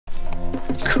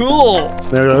cool. I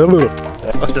don't know what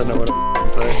I'm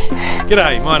saying.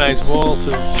 G'day, my name's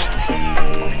Walters.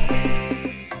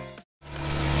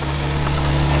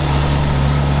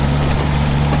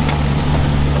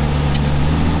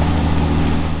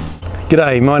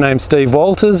 G'day, my name's Steve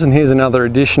Walters and here's another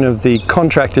edition of the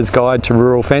Contractor's Guide to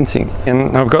Rural Fencing.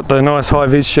 And I've got the nice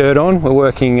high-vis shirt on. We're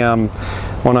working on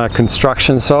a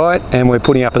construction site and we're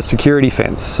putting up a security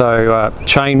fence. So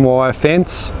chain wire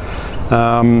fence.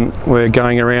 We're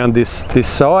going around this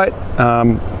site,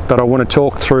 but I want to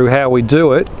talk through how we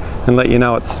do it and let you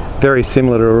know it's very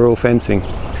similar to rural fencing.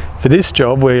 For this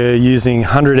job we're using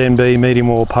 100 NB medium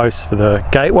wall posts for the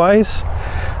gateways,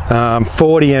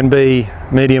 40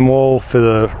 NB medium wall for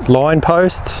the line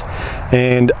posts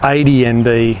and 80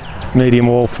 NB medium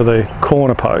wall for the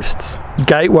corner posts.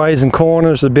 Gateways and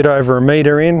corners a bit over a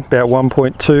metre in, about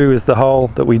 1.2 is the hole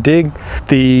that we dig.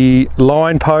 The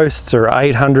line posts are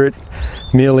 800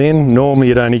 mil in.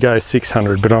 Normally it only goes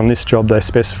 600, but on this job they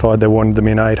specified they wanted them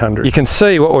in 800. You can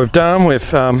see what we've done. We've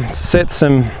set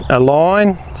a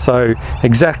line, so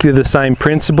exactly the same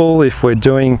principle if we're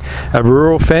doing a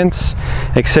rural fence,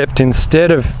 except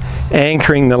instead of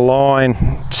anchoring the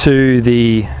line to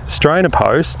the strainer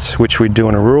posts, which we do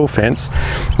in a rural fence,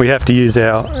 we have to use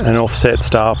an offset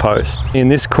star post. In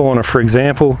this corner, for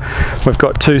example, we've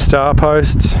got 2 star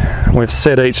posts. We've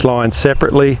set each line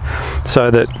separately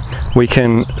so that we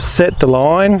can set the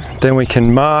line, then we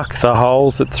can mark the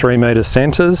holes at 3 metre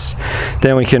centres,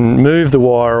 then we can move the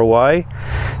wire away,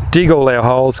 dig all our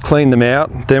holes, clean them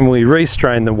out, then we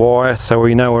restrain the wire so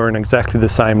we know we're in exactly the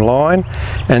same line,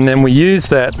 and then we use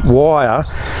that wire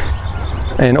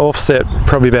and offset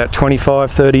probably about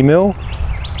 25-30 mil,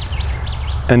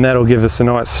 and that'll give us a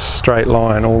nice straight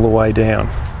line all the way down.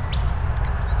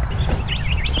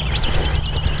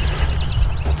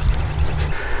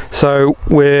 So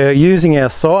we're using our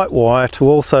sight wire to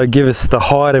also give us the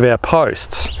height of our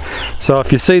posts. So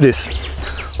if you see this,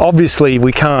 obviously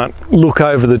we can't look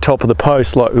over the top of the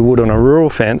post like we would on a rural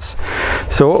fence.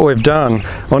 So what we've done,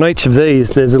 on each of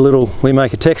these there's we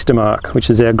make a texture mark,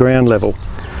 which is our ground level.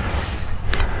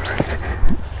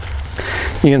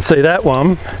 You can see that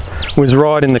one was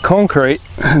right in the concrete.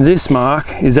 This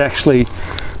mark is actually,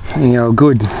 a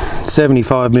good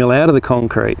 75 mil out of the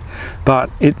concrete, but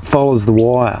it follows the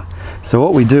wire. So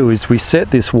what we do is we set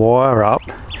this wire up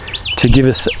to give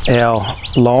us our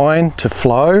line to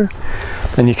flow,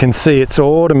 and you can see it's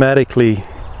automatically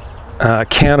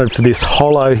counted for this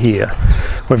hollow here.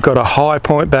 We've got a high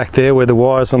point back there where the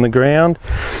wire's on the ground,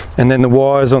 and then the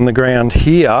wire's on the ground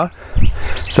here.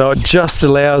 So it just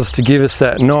allows to give us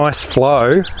that nice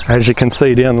flow. As you can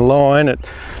see down the line, it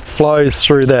flows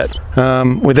through that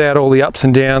without all the ups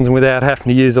and downs and without having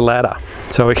to use a ladder.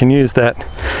 So we can use that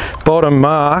bottom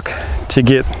mark to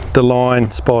get the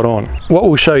line spot on. What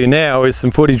we'll show you now is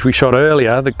some footage we shot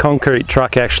earlier. The concrete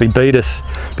truck actually beat us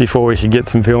before we could get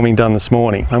some filming done this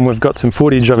morning. And we've got some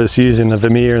footage of us using the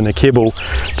Vermeer and the kibble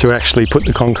to actually put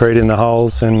the concrete in the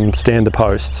holes and stand the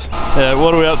posts. Yeah,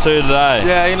 what are we up to today?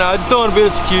 Yeah, doing a bit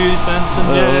of security fencing.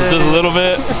 Just a little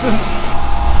bit.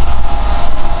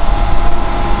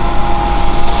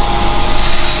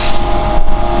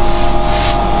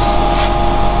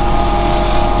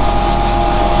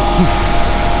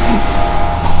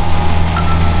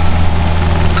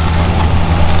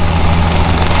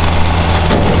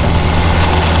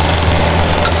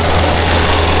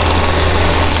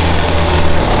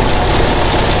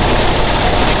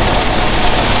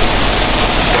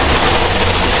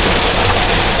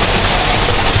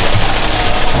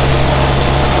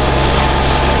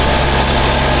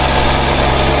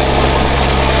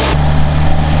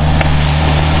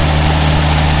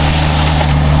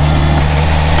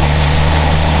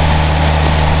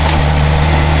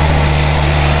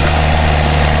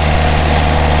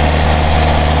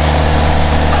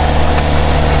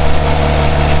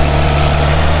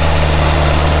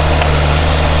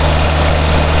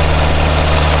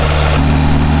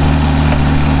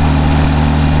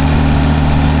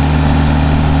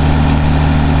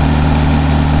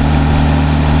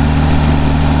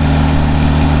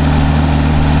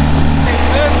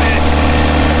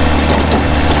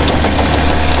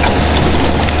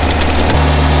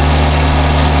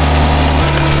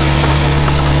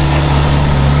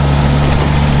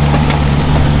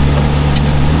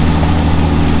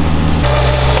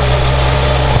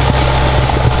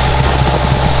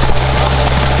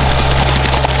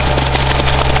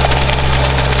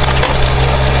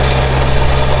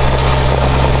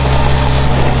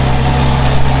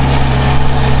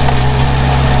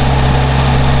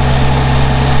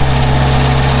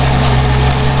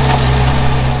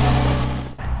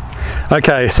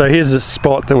 Okay, so here's the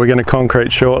spot that we're going to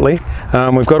concrete shortly.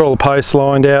 We've got all the posts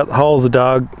lined out, holes are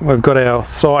dug, we've got our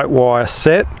site wire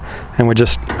set, and we're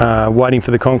just waiting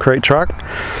for the concrete truck.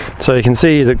 So you can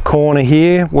see the corner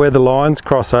here, where the lines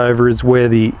cross over is where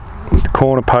the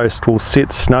corner post will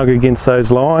sit snug against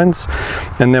those lines,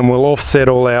 and then we'll offset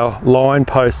all our line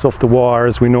posts off the wire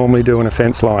as we normally do in a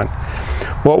fence line.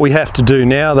 What we have to do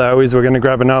now though is we're going to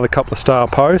grab another couple of star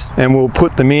posts and we'll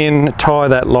put them in, tie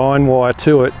that line wire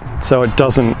to it so it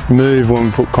doesn't move when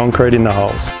we put concrete in the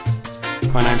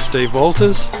holes. My name's Steve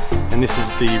Walters and this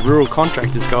is the Rural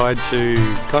Contractor's Guide to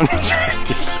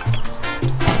Contracting.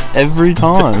 Every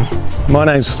time. My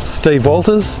name's Steve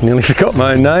Walters, nearly forgot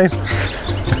my own name.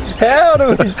 How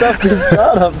do we stop this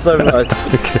startup so much?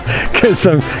 Because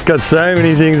I've got so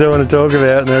many things I want to talk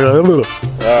about and they're like,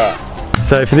 alright.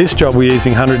 So for this job we're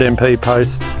using 100 MP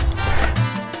posts